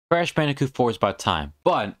Crash Bandicoot 4 is about time,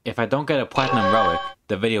 but if I don't get a platinum relic,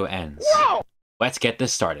 the video ends. Let's get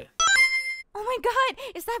this started. Oh my god,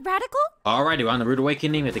 is that radical? Alrighty, we're on the Rude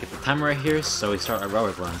Awakening. We have to get the timer right here, so we start our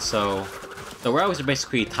relic run. So, the relics are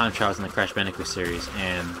basically time trials in the Crash Bandicoot series,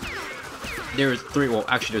 and there's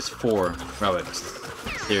there's 4 relics.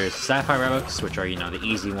 There's Sapphire relics, which are, the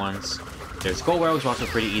easy ones. There's Gold relics, which are also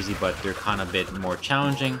pretty easy, but they're kind of a bit more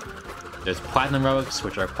challenging. There's Platinum relics,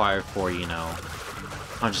 which are required for,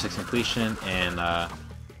 106 completion, and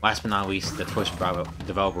last but not least, the Twitch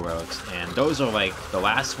developer relics. And those are like the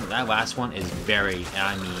last one. That last one is very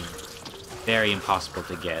impossible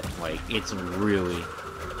to get. Like, it's really,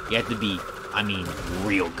 you have to be,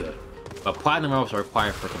 real good. But Platinum relics are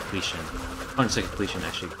required for completion, 106 completion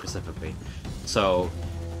actually specifically. So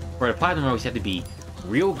for the Platinum relics, you have to be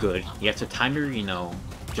real good. You have to time your,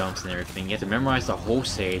 jumps and everything. You have to memorize the whole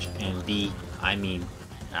stage and be,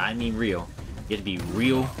 real. You have to be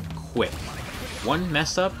real quick. One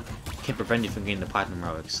mess up can prevent you from getting the Platinum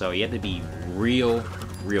Relic, so you have to be real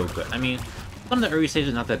good. Some of the early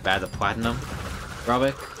stages are not that bad, the Platinum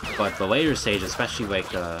Relic, but the later stages, especially like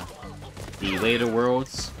the later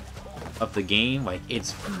worlds of the game, like,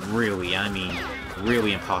 it's really,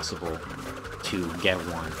 really impossible to get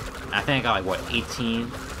one. I think I got, like, what, 18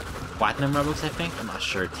 Platinum Relics, I think? I'm not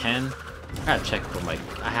sure, 10? I gotta check, but, like,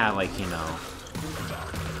 I have, like,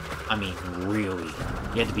 really,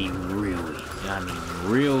 you have to be really,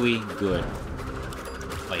 really good,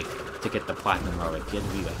 like, to get the Platinum Relic. You have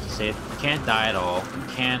to be, like you said, you can't die at all, you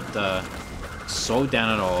can't, slow down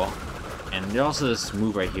at all, and there's also this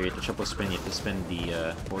move right here, the triple spin. You have to spin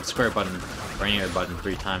the, square button, or any other button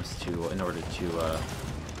 3 times in order to,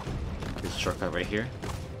 there's a shortcut right here.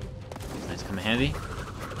 Nice, come in handy.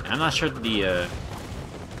 And I'm not sure the,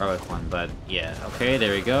 Relic one, but, yeah, okay,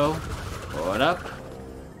 there we go. Blow it up.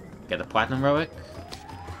 Get the Platinum Relic.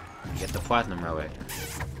 Get the Platinum Relic.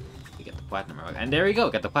 You get the Platinum Relic. And there we go,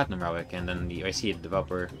 get the Platinum Relic. And then I see the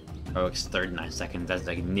developer Relic's 39 seconds. That's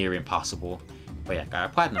like near impossible. But yeah, got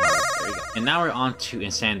a Platinum Relic. There you go. And now we're on to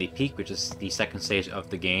Insanity Peak, which is the second stage of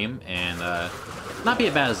the game. And not be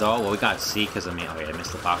as bad as all. Well, we got C because I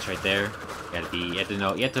missed the box right there. You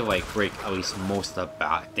have to like break at least most of the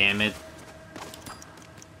box. Damn it.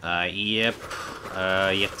 Yep. You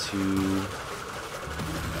have to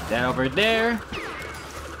that over there.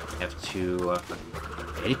 You have to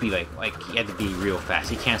it'd be like you have to be real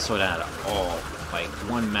fast. You can't slow down at all. Like,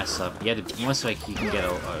 one mess up, you have to, once like you can get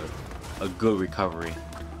a good recovery.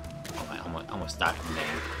 Oh, I almost died from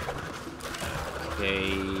there.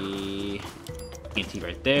 Okay, TNT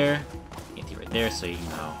right there, TNT right there. So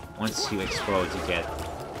once you explode, you get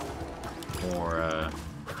more.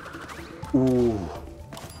 Ooh.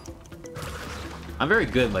 I'm very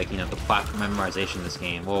good, like, the platform memorization in this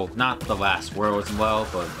game. Well, not the last worlds well,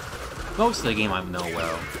 but most of the game I know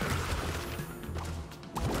well.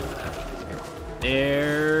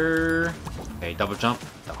 There. Okay, double jump,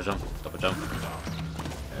 double jump, double jump.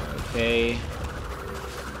 Okay.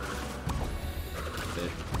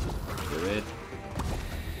 Good. Good.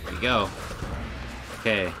 There we go.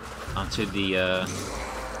 Okay, onto the,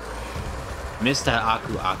 Mr.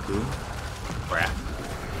 Aku. Crap.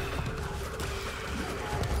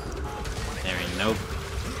 Nope.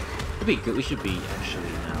 It'll be good. We should be actually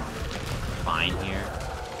fine here.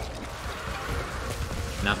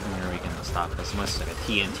 Nothing really gonna stop us unless it's like a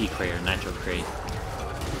TNT crate or nitro crate.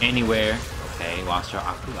 Anywhere. Okay, lost our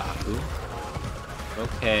Aku.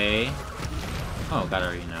 Okay. Oh, got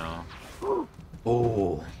our,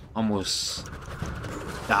 Oh, almost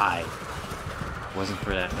died. Wasn't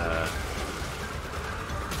for that,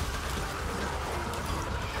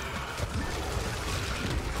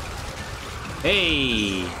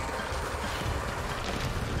 Hey!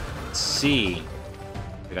 Let's see.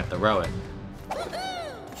 We got the relic.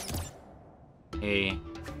 Hey.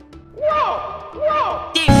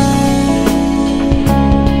 Whoa!